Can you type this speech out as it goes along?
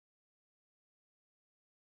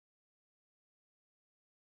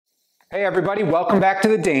Hey everybody, welcome back to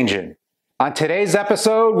the Daingeon. On today's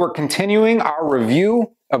episode, we're continuing our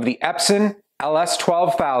review of the Epson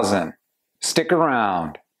LS12000. Stick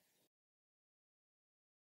around.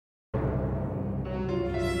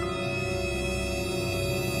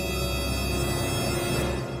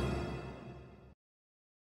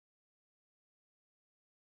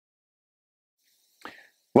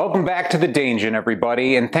 Welcome back to the Daingeon,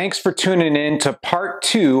 everybody, and thanks for tuning in to part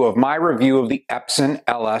 2 of my review of the Epson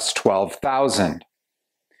LS12000.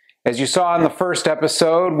 As you saw in the first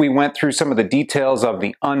episode, we went through some of the details of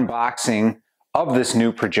the unboxing of this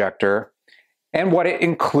new projector and what it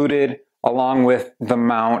included along with the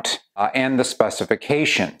mount and the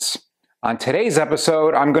specifications. On today's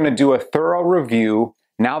episode, I'm going to do a thorough review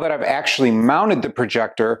now that I've actually mounted the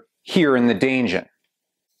projector here in the Daingeon.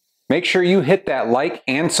 Make sure you hit that like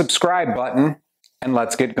and subscribe button, and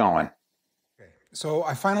let's get going. Okay, so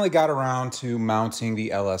I finally got around to mounting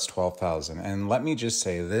the LS12000, and let me just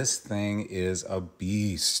say, this thing is a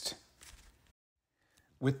beast.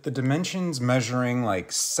 With the dimensions measuring like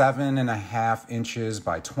 7.5 inches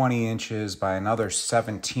by 20 inches by another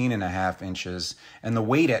 17.5 inches, and the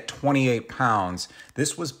weight at 28 pounds,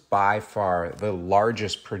 this was by far the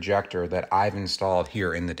largest projector that I've installed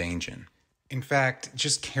here in the Daingeon. In fact,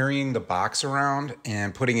 just carrying the box around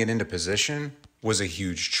and putting it into position was a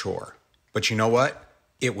huge chore. But you know what?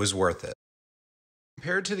 It was worth it.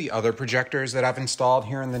 Compared to the other projectors that I've installed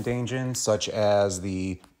here in the Daingeon, such as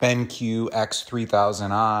the BenQ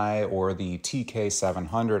X3000i or the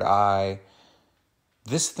TK700i,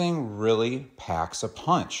 this thing really packs a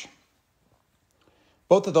punch.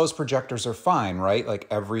 Both of those projectors are fine, right? Like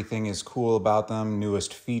everything is cool about them,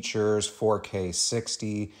 newest features, 4K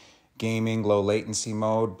 60, gaming, low latency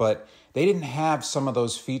mode, but they didn't have some of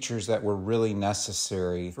those features that were really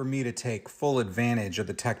necessary for me to take full advantage of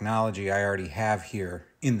the technology I already have here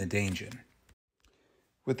in the Daingeon.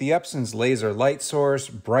 With the Epson's laser light source,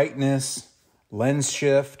 brightness, lens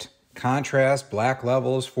shift, contrast, black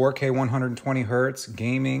levels, 4K 120 Hertz,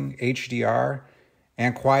 gaming, HDR,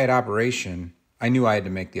 and quiet operation, I knew I had to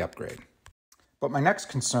make the upgrade. But my next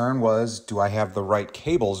concern was, do I have the right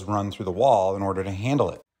cables run through the wall in order to handle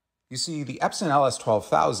it? You see, the Epson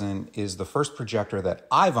LS12000 is the first projector that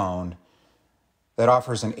I've owned that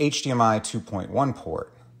offers an HDMI 2.1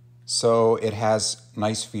 port. So it has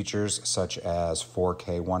nice features such as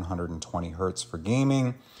 4K 120 Hertz for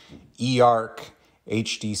gaming, eARC,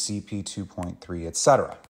 HDCP 2.3,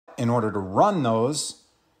 etc. In order to run those,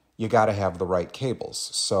 you got to have the right cables.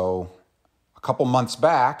 So a couple months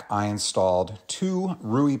back, I installed 2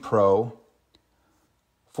 Ruipro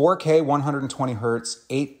 4K 120 Hertz,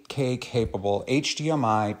 8K capable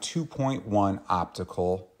HDMI 2.1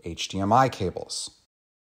 optical HDMI cables.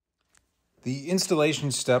 The installation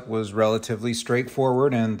step was relatively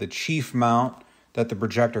straightforward, and the chief mount that the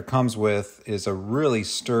projector comes with is a really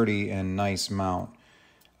sturdy and nice mount.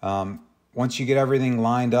 Once you get everything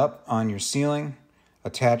lined up on your ceiling,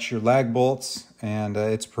 attach your lag bolts, and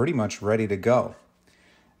it's pretty much ready to go.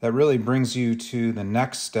 That really brings you to the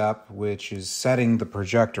next step, which is setting the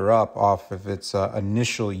projector up off of its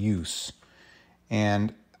initial use.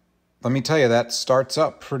 And let me tell you, that starts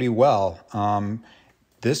up pretty well.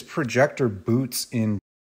 This projector boots in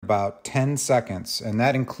about 10 seconds, and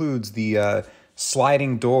that includes the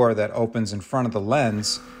sliding door that opens in front of the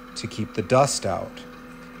lens to keep the dust out.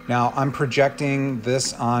 Now, I'm projecting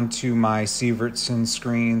this onto my Severtson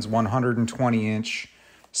Screens 120-inch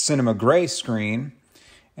cinema gray screen,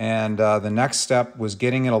 and the next step was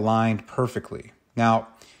getting it aligned perfectly. Now,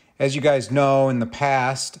 as you guys know, in the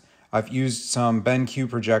past, I've used some BenQ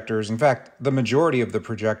projectors. In fact, the majority of the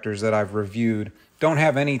projectors that I've reviewed don't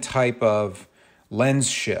have any type of lens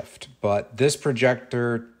shift, but this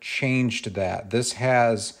projector changed that. This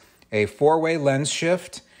has a 4-way lens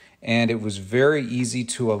shift, and it was very easy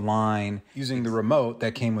to align using the remote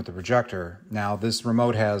that came with the projector. Now, this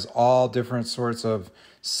remote has all different sorts of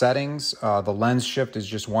settings. The lens shift is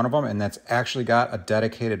just one of them, and that's actually got a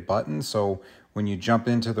dedicated button. So when you jump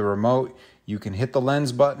into the remote, you can hit the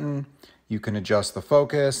lens button, you can adjust the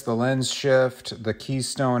focus, the lens shift, the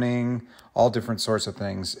keystoning, all different sorts of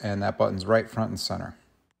things, and that button's right front and center.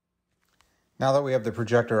 Now that we have the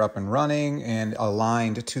projector up and running and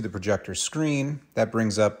aligned to the projector screen, that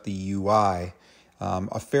brings up the UI.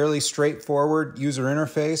 A fairly straightforward user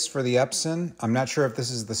interface for the Epson. I'm not sure if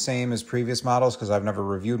this is the same as previous models because I've never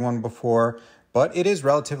reviewed one before, but it is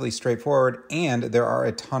relatively straightforward and there are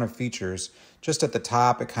a ton of features. Just at the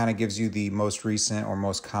top, it kind of gives you the most recent or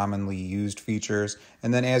most commonly used features.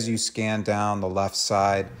 And then as you scan down the left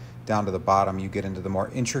side, down to the bottom, you get into the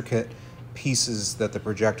more intricate pieces that the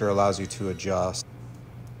projector allows you to adjust.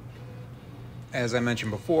 As I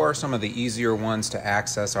mentioned before, some of the easier ones to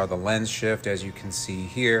access are the lens shift, as you can see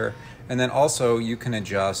here. And then also you can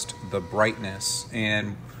adjust the brightness.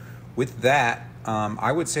 And with that,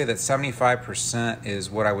 I would say that 75% is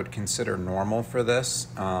what I would consider normal for this.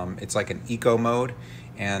 It's like an eco mode,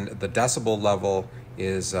 and the decibel level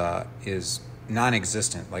is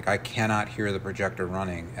non-existent. Like, I cannot hear the projector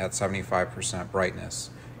running at 75%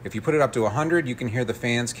 brightness. If you put it up to 100, you can hear the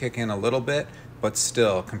fans kick in a little bit, but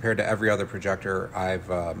still, compared to every other projector I've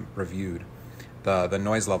reviewed, the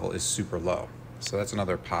noise level is super low. So that's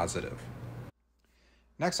another positive.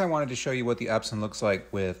 Next, I wanted to show you what the Epson looks like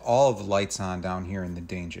with all of the lights on down here in the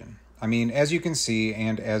Daingeon. I mean, as you can see,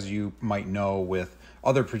 and as you might know with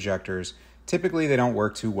other projectors, typically they don't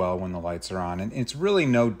work too well when the lights are on, and it's really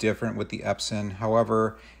no different with the Epson.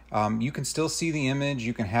 However, you can still see the image,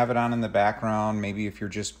 you can have it on in the background, maybe if you're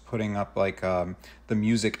just putting up like the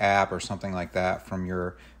music app or something like that from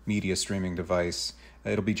your media streaming device,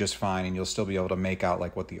 it'll be just fine, and you'll still be able to make out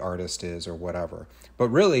like what the artist is or whatever. But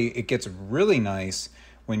really, it gets really nice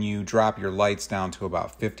when you drop your lights down to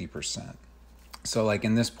about 50%. So like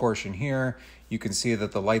in this portion here, you can see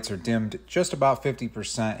that the lights are dimmed just about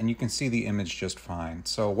 50%, and you can see the image just fine.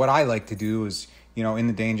 So what I like to do is, you know, in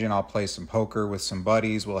the Daingeon, I'll play some poker with some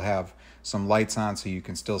buddies. We'll have some lights on so you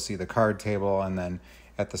can still see the card table, and then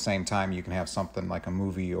at the same time, you can have something like a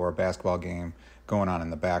movie or a basketball game going on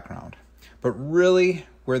in the background. But really,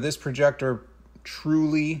 where this projector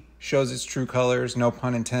truly shows its true colors, no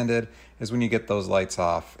pun intended, is when you get those lights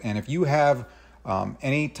off. And if you have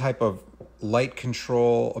any type of light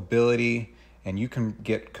control ability and you can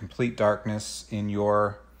get complete darkness in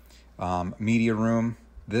your media room,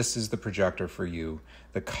 this is the projector for you.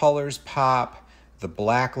 The colors pop, the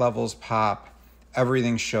black levels pop,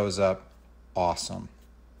 everything shows up awesome.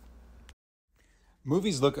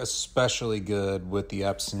 Movies look especially good with the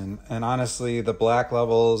Epson, and honestly, the black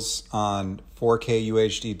levels on 4K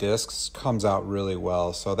UHD discs comes out really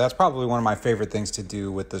well. So that's probably one of my favorite things to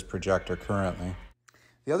do with this projector currently.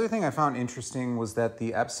 The other thing I found interesting was that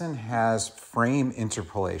the Epson has frame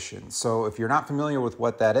interpolation. So if you're not familiar with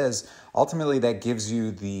what that is, ultimately that gives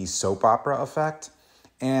you the soap opera effect.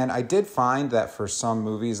 And I did find that for some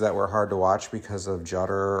movies that were hard to watch because of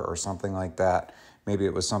judder or something like that, maybe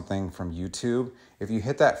it was something from YouTube, if you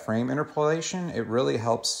hit that frame interpolation, it really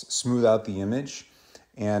helps smooth out the image.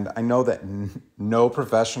 And I know that no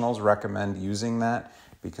professionals recommend using that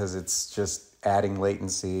because it's just adding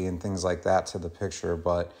latency and things like that to the picture.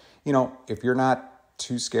 But, you know, if you're not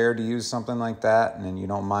too scared to use something like that and you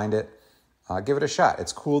don't mind it, give it a shot.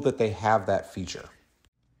 It's cool that they have that feature.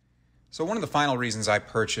 So one of the final reasons I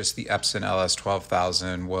purchased the Epson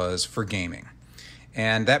LS12000 was for gaming.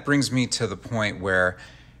 And that brings me to the point where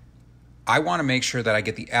I want to make sure that I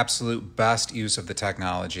get the absolute best use of the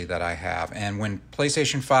technology that I have. And when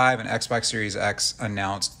PlayStation 5 and Xbox Series X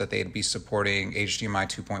announced that they'd be supporting HDMI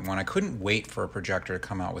 2.1, I couldn't wait for a projector to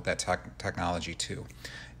come out with that technology too.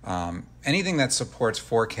 Anything that supports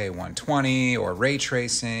 4K 120 or ray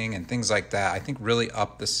tracing and things like that, I think really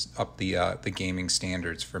up the gaming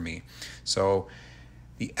standards for me. So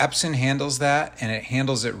the Epson handles that, and it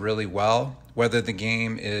handles it really well. Whether the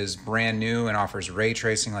game is brand new and offers ray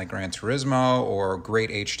tracing like Gran Turismo, or great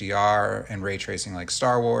HDR and ray tracing like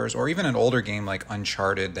Star Wars, or even an older game like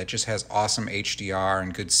Uncharted that just has awesome HDR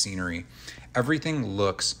and good scenery, everything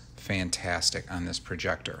looks fantastic on this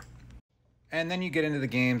projector. And then you get into the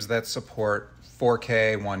games that support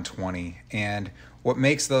 4K 120, and what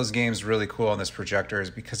makes those games really cool on this projector is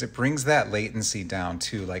because it brings that latency down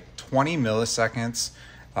too. Like 20 milliseconds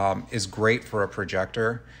is great for a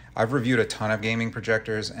projector. I've reviewed a ton of gaming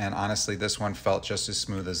projectors, and honestly, this one felt just as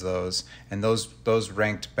smooth as those, and those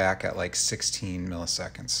ranked back at like 16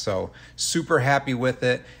 milliseconds. So super happy with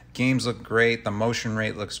it. Games look great. The motion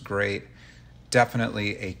rate looks great.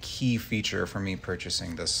 Definitely a key feature for me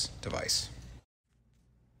purchasing this device.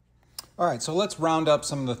 All right, so let's round up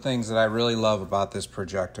some of the things that I really love about this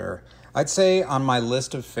projector. I'd say on my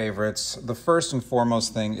list of favorites, the first and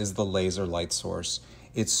foremost thing is the laser light source.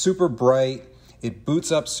 It's super bright, it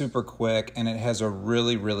boots up super quick, and it has a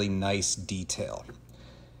really, really nice detail.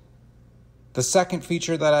 The second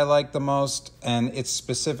feature that I like the most, and it's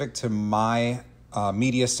specific to my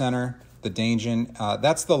media center, the Daingeon,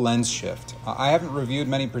 that's the lens shift. I haven't reviewed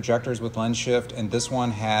many projectors with lens shift, and this one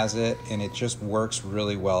has it, and it just works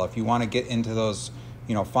really well. If you want to get into those,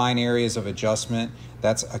 fine areas of adjustment,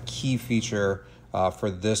 that's a key feature for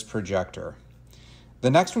this projector. The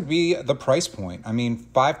next would be the price point. I mean,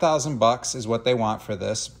 5,000 bucks is what they want for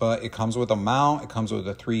this, but it comes with a mount, it comes with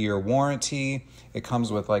a 3-year warranty, it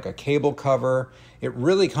comes with like a cable cover. It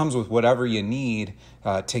really comes with whatever you need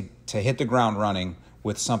to hit the ground running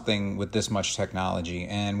with something with this much technology.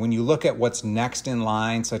 And when you look at what's next in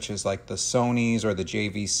line, such as like the Sonys or the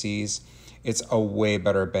JVCs, it's a way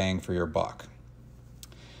better bang for your buck.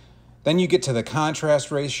 Then you get to the contrast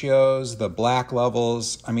ratios, the black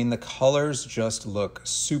levels. I mean, the colors just look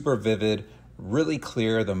super vivid, really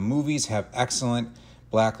clear. The movies have excellent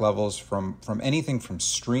black levels from anything from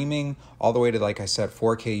streaming all the way to, like I said,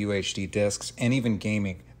 4K UHD discs, and even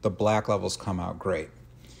gaming. The black levels come out great.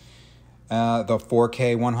 The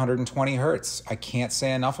 4K 120 hertz. I can't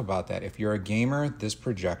say enough about that. If you're a gamer, this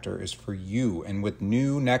projector is for you. And with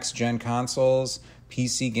new next-gen consoles,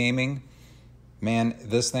 PC gaming, man,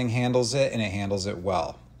 this thing handles it, and it handles it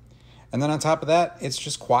well. And then on top of that, it's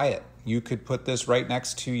just quiet. You could put this right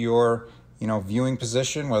next to your, viewing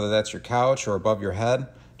position, whether that's your couch or above your head,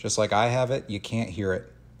 just like I have it. You can't hear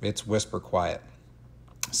it. It's whisper quiet.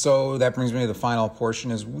 So that brings me to the final portion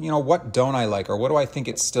is, what don't I like, or what do I think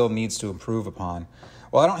it still needs to improve upon?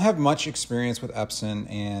 Well, I don't have much experience with Epson,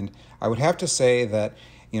 and I would have to say that,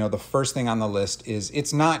 the first thing on the list is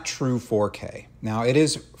it's not true 4K. Now, it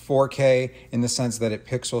is 4K in the sense that it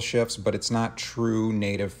pixel shifts, but it's not true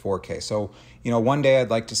native 4K. So, one day I'd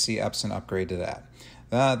like to see Epson upgrade to that.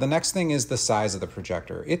 The next thing is the size of the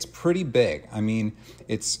projector. It's pretty big. I mean,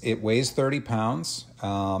 it weighs 30 pounds.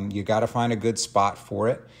 You got to find a good spot for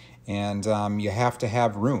it, and you have to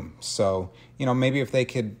have room. So, maybe if they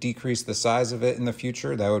could decrease the size of it in the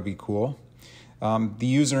future, that would be cool. The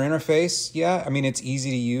user interface, yeah, I mean, it's easy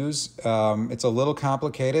to use. It's a little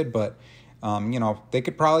complicated, but, they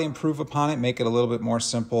could probably improve upon it, make it a little bit more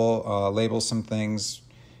simple, label some things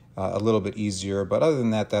a little bit easier. But other than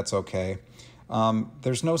that, that's okay.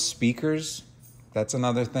 There's no speakers. That's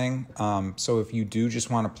another thing. So if you do just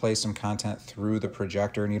want to play some content through the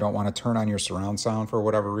projector and you don't want to turn on your surround sound for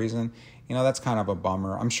whatever reason, that's kind of a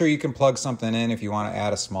bummer. I'm sure you can plug something in if you want to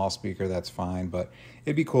add a small speaker, that's fine, but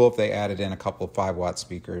it'd be cool if they added in a couple of 5-watt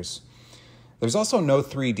speakers. There's also no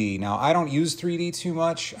 3D. Now, I don't use 3D too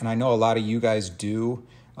much, and I know a lot of you guys do,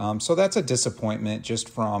 so that's a disappointment just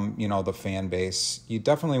from, the fan base. You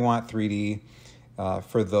definitely want 3D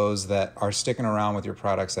for those that are sticking around with your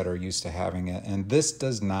products that are used to having it, and this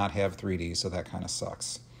does not have 3D, so that kind of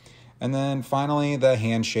sucks. And then finally, the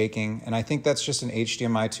handshaking, and I think that's just an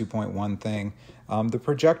HDMI 2.1 thing. The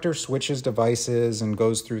projector switches devices and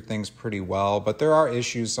goes through things pretty well, but there are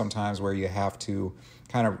issues sometimes where you have to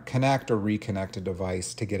kind of connect or reconnect a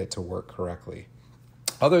device to get it to work correctly.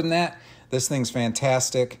 Other than that, this thing's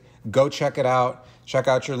fantastic. Go check it out. Check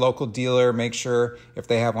out your local dealer. Make sure if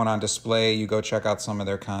they have one on display, you go check out some of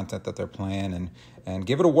their content that they're playing and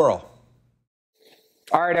give it a whirl.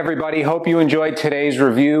 All right, everybody, hope you enjoyed today's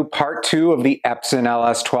review, part 2 of the Epson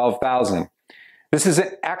LS12000. This is an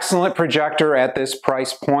excellent projector at this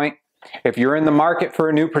price point. If you're in the market for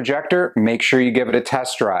a new projector, make sure you give it a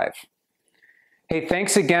test drive. Hey,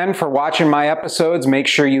 thanks again for watching my episodes. Make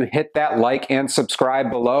sure you hit that like and subscribe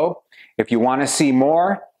below. If you want to see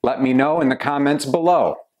more, let me know in the comments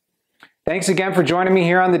below. Thanks again for joining me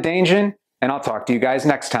here on the Daingeon, and I'll talk to you guys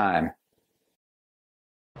next time.